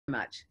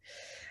much.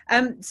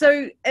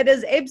 So it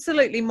is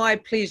absolutely my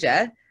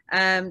pleasure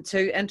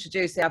to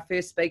introduce our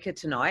first speaker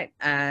tonight,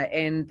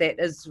 and that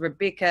is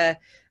Rebecca,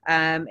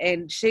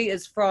 and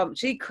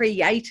she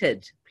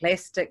created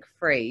Plastic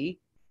Free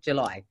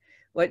July,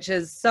 which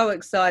is so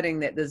exciting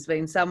that there's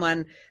been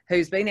someone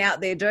who's been out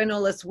there doing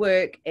all this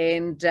work,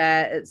 and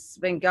it's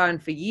been going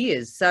for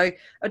years. So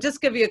I'll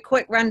just give you a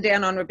quick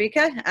rundown on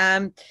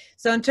Rebecca.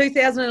 So in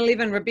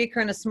 2011,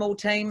 Rebecca and a small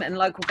team in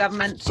local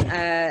government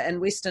in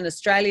Western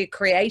Australia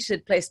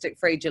created Plastic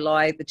Free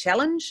July, the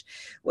challenge,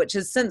 which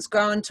has since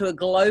grown to a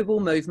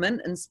global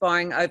movement,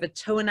 inspiring over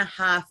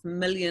 2.5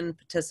 million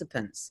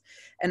participants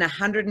in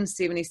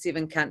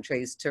 177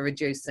 countries to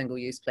reduce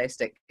single-use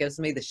plastic. Gives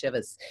me the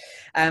shivers.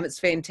 It's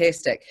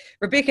fantastic.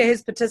 Rebecca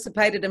has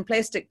participated in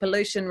plastic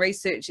pollution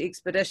research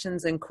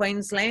expeditions in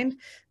Queensland,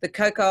 the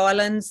Coco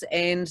Islands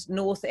and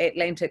North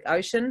Atlantic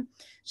Ocean.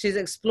 She's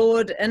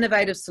explored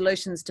innovative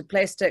solutions to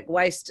plastic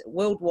waste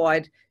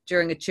worldwide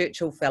during a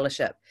Churchill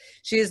Fellowship.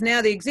 She is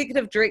now the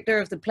Executive Director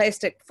of the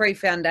Plastic Free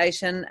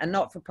Foundation, a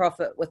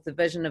not-for-profit with the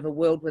vision of a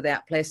world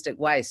without plastic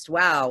waste.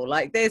 Wow,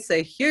 like that's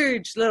a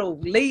huge little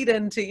lead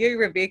into you,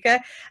 Rebecca.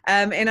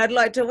 And I'd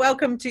like to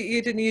welcome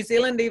you to New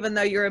Zealand, even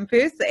though you're in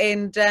Perth.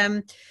 And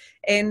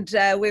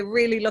we're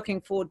really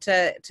looking forward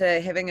to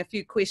having a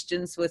few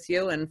questions with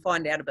you and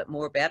find out a bit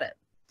more about it.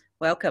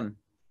 Welcome.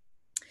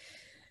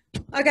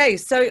 Okay,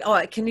 so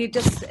can you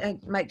just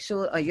make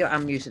sure, you're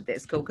unmuted,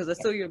 that's cool, because I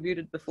saw you were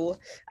muted before.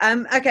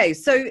 Okay,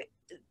 so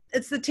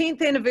it's the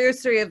 10th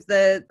anniversary of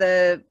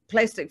the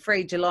Plastic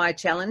Free July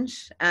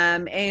Challenge,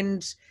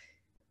 and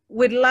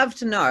we'd love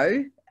to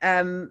know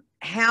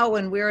how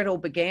and where it all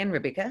began,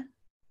 Rebecca.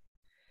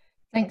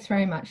 Thanks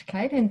very much,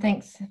 Kate, and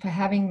thanks for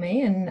having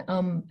me, and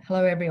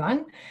hello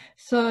everyone.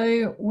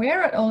 So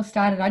where it all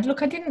started, I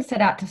didn't set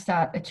out to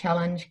start a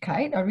challenge,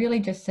 Kate. I really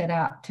just set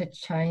out to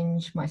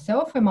change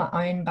myself and my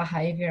own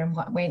behaviour and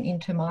what went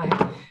into my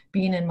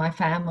bin and my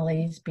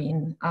family's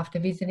bin after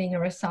visiting a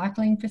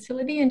recycling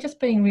facility and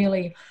just being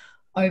really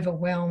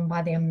overwhelmed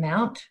by the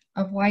amount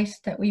of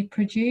waste that we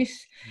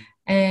produce.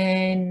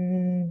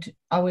 And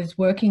I was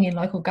working in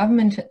local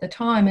government at the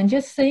time and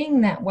just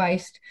seeing that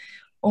waste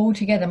all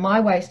together, my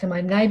waste and my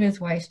neighbour's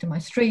waste and my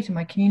street and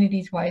my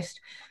community's waste,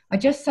 I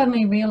just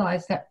suddenly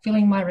realised that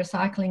filling my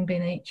recycling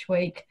bin each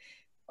week,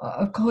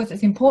 of course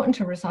it's important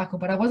to recycle,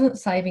 but I wasn't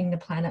saving the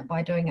planet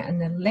by doing it. And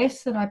the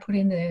less that I put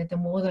in there, the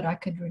more that I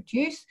could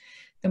reduce,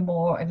 the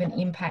more of an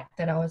impact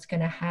that I was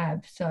going to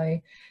have. So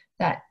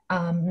that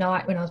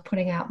night when I was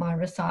putting out my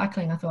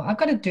recycling, I thought, I've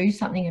got to do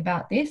something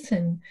about this.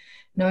 And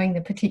knowing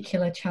the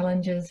particular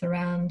challenges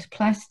around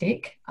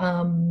plastic,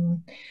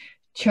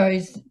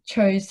 chose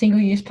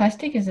single-use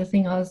plastic as a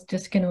thing I was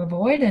just going to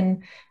avoid,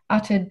 and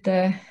uttered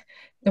the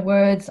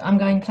words, I'm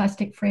going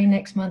plastic free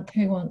next month,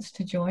 who wants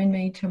to join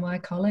me, to my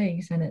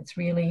colleagues. And it's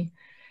really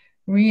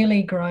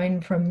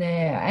grown from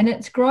there. And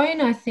it's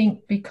grown, I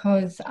think,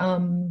 because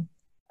no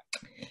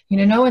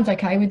one's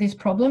okay with this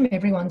problem.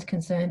 Everyone's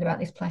concerned about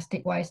this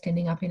plastic waste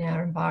ending up in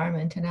our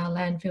environment and our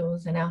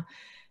landfills and our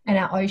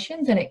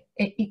oceans, and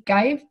it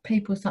gave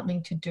people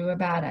something to do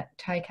about it,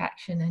 take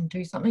action and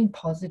do something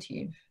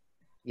positive.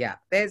 Yeah,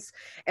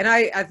 and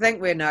I think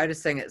we're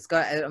noticing it's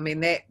got, I mean,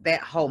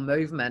 that whole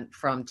movement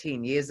from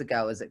 10 years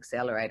ago is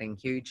accelerating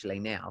hugely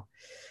now.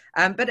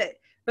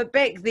 But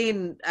back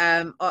then,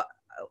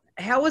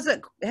 how was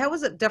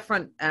it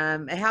different?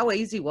 How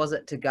easy was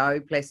it to go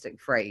plastic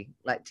free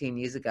like 10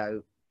 years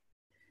ago?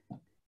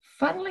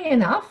 Funnily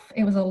enough,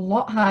 it was a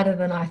lot harder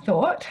than I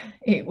thought.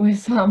 It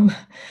was,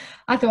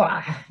 I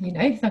thought,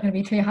 it's not going to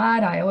be too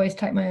hard. I always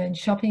take my own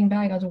shopping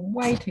bag. I was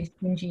way too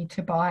stingy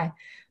to buy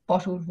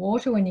bottled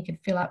water when you could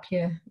fill up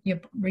your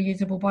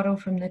reusable bottle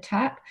from the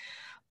tap.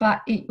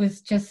 But it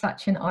was just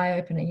such an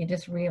eye-opener. You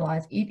just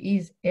realise it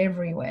is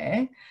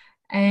everywhere.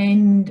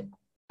 And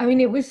I mean,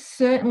 it was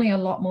certainly a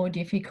lot more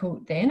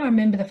difficult then. I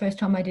remember the first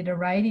time I did a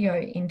radio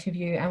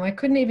interview and I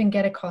couldn't even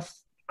get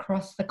across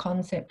the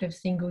concept of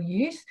single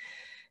use.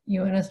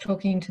 When I was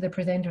talking to the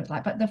presenter, it's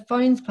like, but the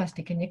phone's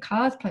plastic and your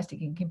car's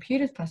plastic and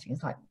computer's plastic.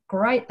 It's like,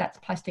 great, that's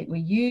plastic we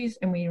use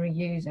and we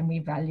reuse and we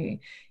value.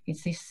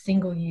 It's this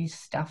single-use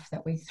stuff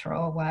that we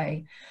throw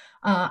away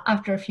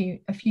after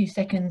a few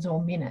seconds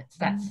or minutes.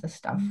 That's the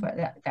stuff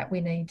that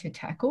we need to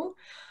tackle.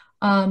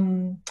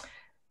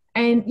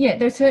 And yeah,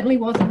 there certainly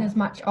wasn't as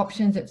much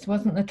options. It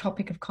wasn't the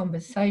topic of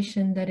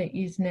conversation that it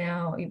is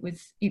now. It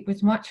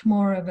was much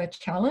more of a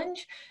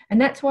challenge. And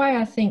that's why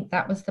I think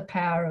that was the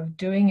power of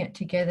doing it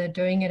together,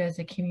 doing it as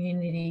a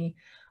community.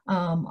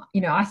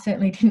 I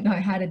certainly didn't know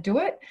how to do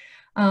it.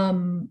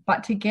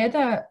 But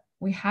together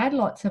we had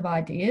lots of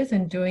ideas,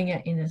 and doing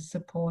it in a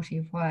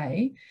supportive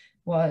way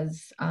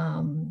was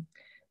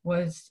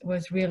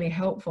really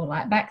helpful.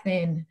 Like back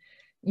then,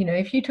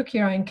 if you took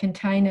your own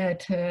container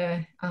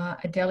to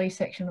a deli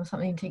section or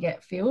something to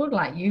get filled,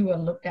 like you were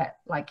looked at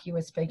like you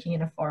were speaking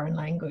in a foreign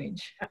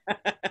language.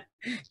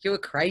 You were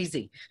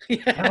crazy.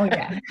 Oh,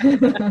 yeah.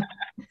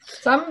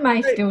 Some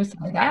may still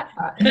say that,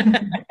 but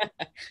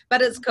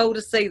But it's cool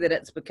to see that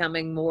it's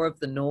becoming more of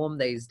the norm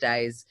these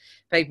days.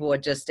 People are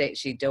just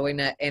actually doing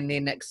it and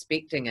then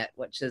expecting it,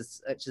 which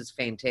is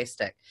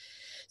fantastic.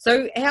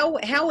 So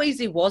how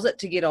easy was it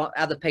to get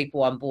other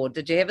people on board?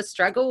 Did you have a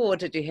struggle, or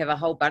did you have a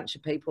whole bunch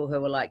of people who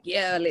were like,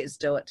 yeah, let's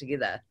do it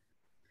together?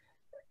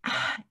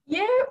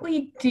 yeah,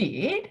 we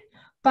did,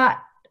 but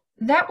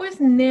that was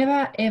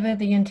never ever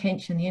the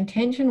intention. The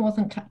intention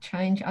wasn't to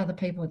change other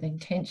people. The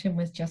intention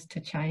was just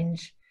to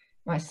change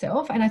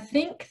myself. And I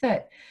think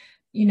that,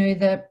 you know,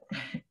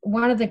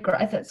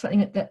 that's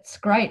something that's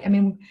great. I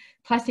mean,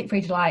 Plastic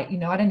Free July, you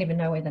know, I don't even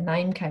know where the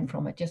name came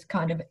from. It just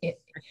kind of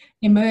it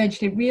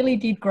emerged. It really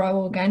did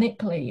grow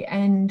organically,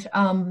 and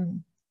I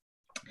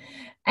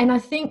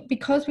think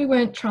because we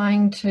weren't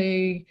trying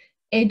to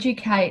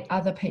educate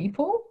other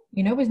people,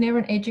 you know, it was never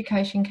an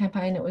education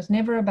campaign. It was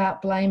never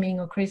about blaming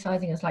or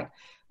criticizing. It's like,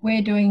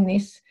 we're doing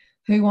this,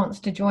 who wants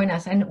to join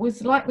us? And it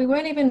was like we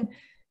weren't even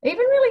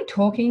really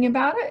talking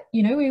about it.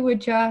 You know, we were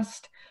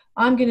just,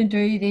 I'm going to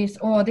do this,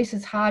 or this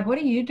is hard. What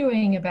are you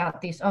doing about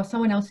this? Oh,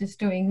 someone else is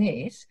doing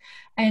this.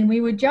 And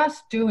we were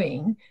just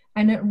doing,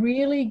 and it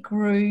really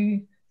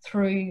grew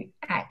through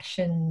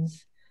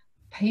actions,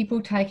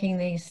 people taking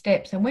these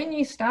steps. And when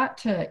you start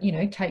to, you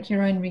know, take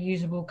your own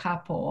reusable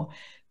cup or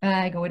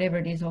bag or whatever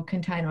it is, or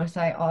container, or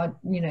say, oh,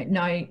 you know,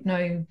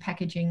 no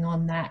packaging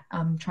on that,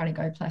 trying to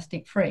go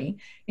plastic free,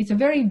 it's a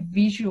very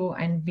visual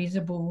and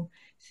visible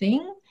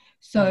thing.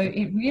 So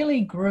it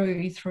really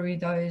grew through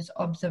those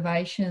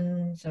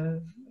observations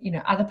of, you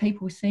know, other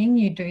people seeing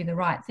you do the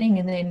right thing.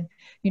 And then,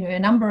 you know, a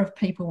number of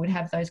people would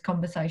have those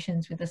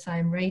conversations with the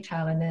same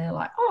retailer, and they're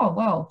like, oh,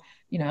 well,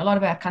 you know, a lot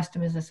of our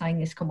customers are saying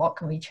this, what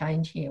can we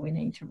change here? We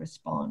need to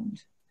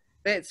respond.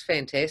 That's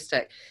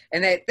fantastic.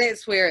 And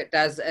that's where it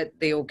does it,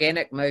 the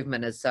organic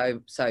movement is so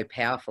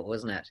powerful,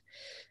 isn't it?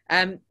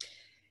 And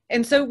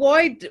so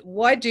why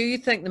do you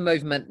think the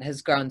movement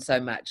has grown so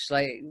much?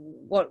 Like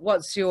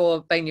what's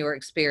been your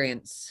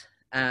experience,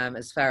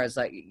 as far as,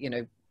 like, you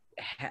know,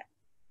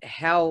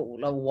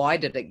 why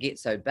did it get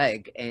so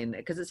big? And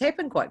because it's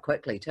happened quite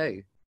quickly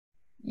too.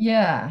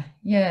 Yeah.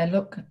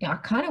 Look, I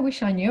kind of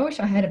wish I knew. I wish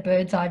I had a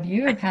bird's eye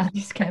view of how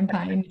this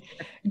campaign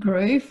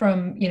grew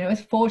from, you know, it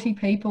was 40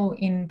 people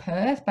in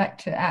Perth back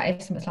to our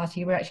estimates last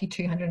year. We're actually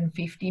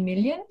 250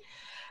 million.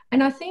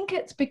 And I think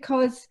it's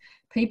because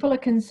people are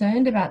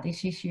concerned about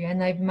this issue, and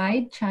they've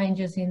made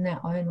changes in their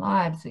own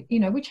lives,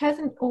 you know, which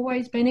hasn't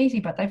always been easy,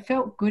 but they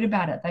felt good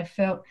about it. They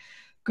felt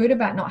good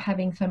about not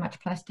having so much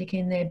plastic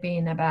in their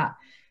bin, about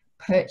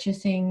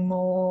purchasing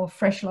more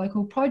fresh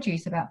local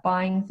produce, about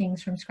buying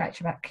things from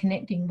scratch, about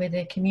connecting with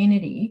their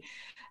community.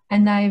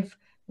 And they've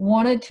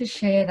wanted to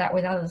share that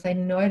with others. They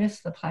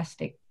notice the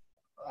plastic,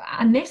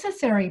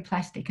 unnecessary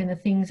plastic, and the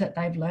things that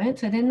they've learned.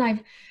 So then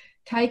they've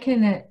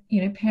taken it,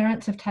 you know,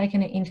 parents have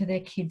taken it into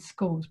their kids'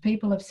 schools.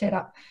 People have set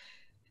up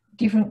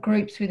different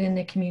groups within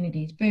their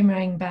communities,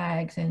 boomerang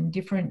bags and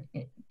different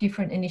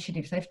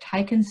initiatives. They've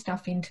taken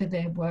stuff into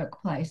their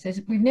workplace.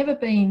 We've never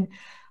been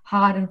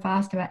hard and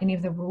fast about any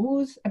of the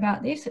rules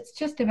about this. It's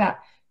just about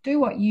do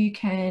what you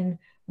can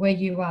where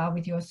you are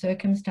with your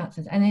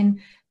circumstances. And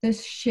then the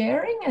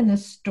sharing and the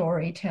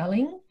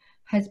storytelling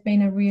has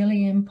been a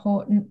really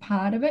important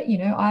part of it. You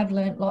know, I've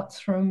learned lots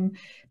from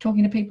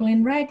talking to people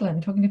in Raglan,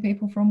 talking to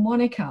people from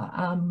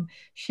Wanaka,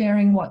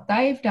 sharing what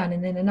they've done.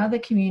 And then another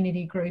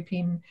community group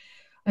in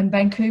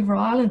Vancouver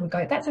Island would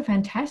go, that's a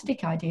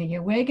fantastic idea. Yeah,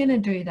 we're going to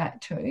do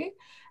that too.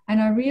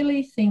 And I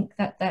really think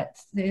that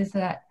there's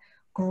that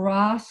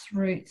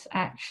grassroots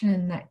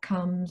action that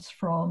comes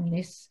from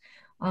this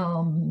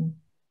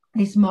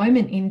this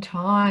moment in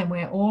time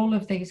where all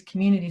of these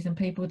communities and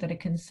people that are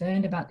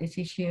concerned about this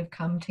issue have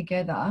come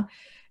together,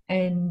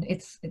 and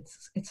it's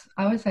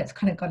I always say it's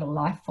kind of got a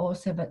life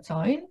force of its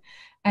own.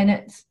 And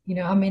it's, you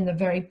know, I'm in the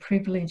very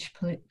privileged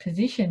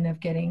position of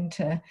getting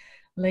to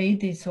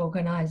lead this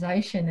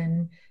organization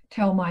and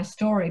tell my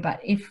story. But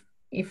if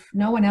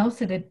no one else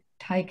had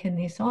taken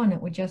this on,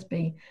 it would just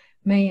be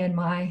me and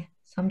my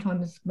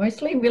sometimes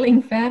mostly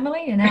willing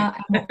family and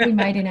what we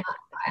made in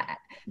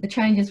the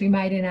changes we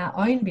made in our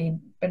own bid.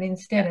 But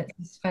instead it's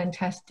this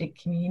fantastic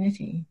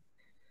community.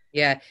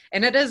 Yeah,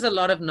 and it is a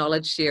lot of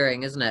knowledge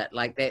sharing, isn't it?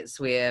 Like that's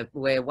where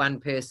one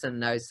person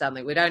knows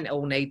something. We don't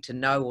all need to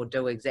know or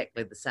do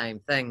exactly the same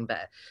thing,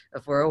 but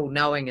if we're all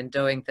knowing and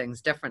doing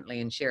things differently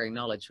and sharing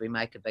knowledge, we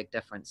make a big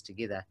difference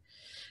together.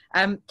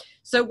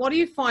 So what do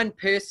you find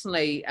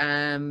personally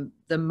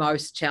the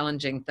most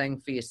challenging thing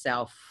for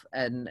yourself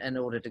in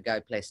order to go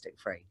plastic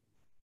free?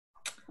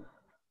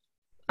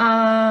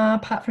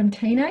 Apart from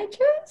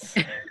teenagers?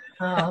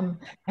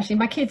 Actually,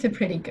 my kids are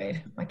pretty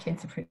good. I think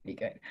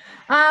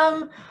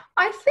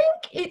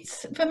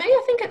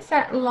it's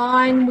that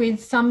line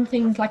with some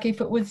things, like if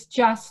it was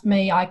just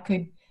me,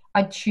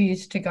 I'd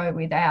choose to go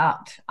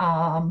without.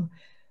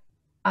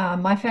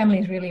 My family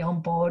is really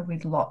on board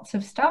with lots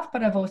of stuff,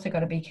 but I've also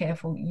got to be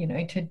careful, you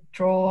know, to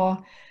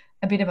draw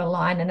a bit of a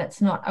line. And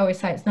I always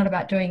say it's not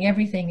about doing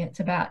everything, it's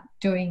about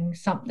doing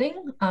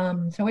something.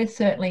 So we're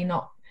certainly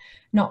not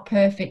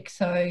perfect.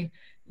 So,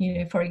 you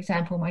know, for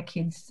example, my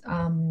kids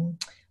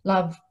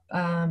love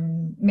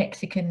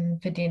Mexican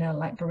for dinner,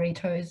 like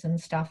burritos and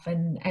stuff,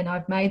 and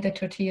I've made the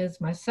tortillas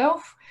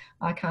myself.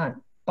 I can't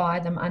buy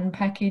them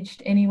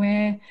unpackaged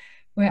anywhere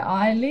where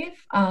I live,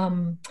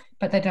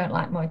 but they don't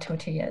like my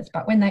tortillas.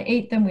 But when they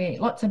eat them, we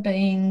eat lots of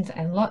beans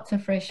and lots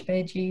of fresh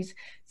veggies.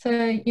 So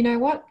you know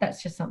what,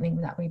 that's just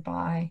something that we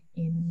buy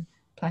in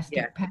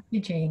plastic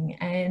packaging,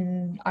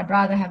 and I'd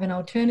rather have an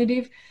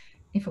alternative.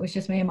 If it was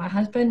just me and my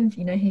husband,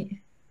 you know,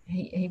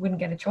 he wouldn't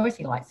get a choice.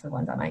 He likes the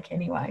ones I make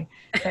anyway.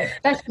 So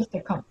that's just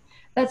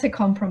that's a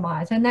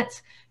compromise. And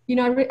that's, you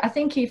know, I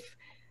think if,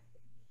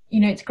 you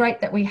know, it's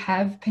great that we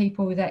have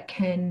people that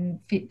can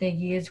fit their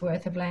year's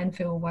worth of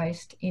landfill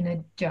waste in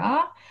a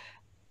jar,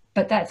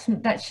 but that's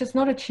just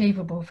not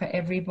achievable for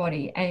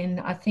everybody. And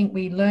I think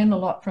we learn a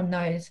lot from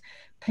those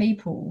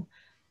people.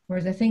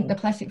 Whereas I think the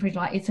Plastic Free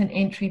Life, it's an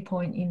entry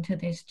point into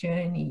this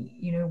journey.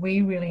 You know,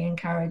 we really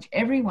encourage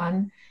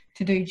everyone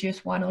to do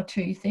just one or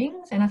two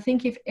things. And I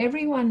think if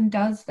everyone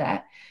does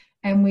that,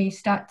 and we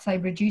start, say,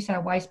 reduce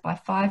our waste by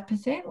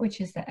 5%,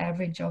 which is the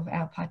average of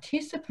our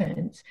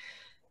participants,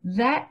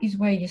 that is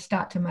where you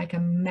start to make a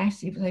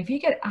massive, so if you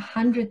get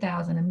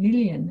 100,000, a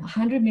million,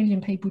 100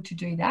 million people to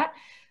do that,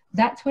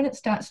 that's when it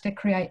starts to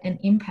create an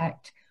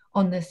impact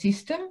on the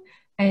system.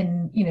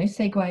 And, you know,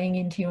 segueing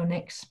into your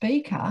next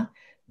speaker,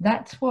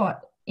 that's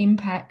what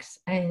impacts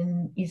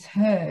and is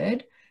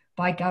heard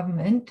by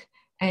government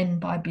and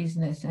by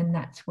business. And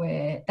that's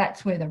where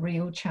the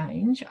real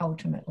change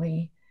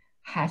ultimately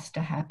has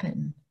to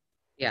happen.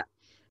 Yeah.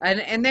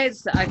 And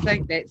that's, I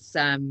think that's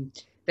so,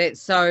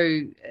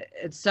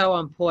 it's so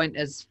on point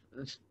as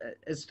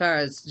far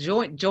as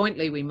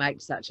jointly we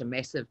make such a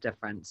massive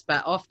difference.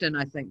 But often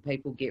I think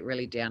people get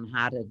really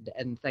downhearted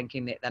in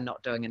thinking that they're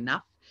not doing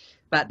enough,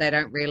 but they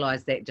don't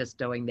realize that just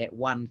doing that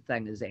one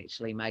thing is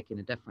actually making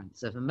a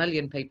difference. If 1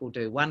 million people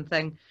do one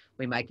thing,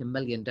 we make 1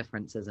 million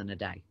differences in a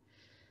day.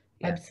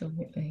 Yeah.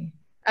 Absolutely.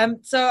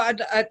 So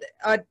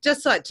I'd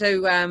just like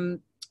to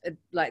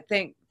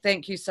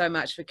thank you so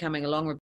much for coming along,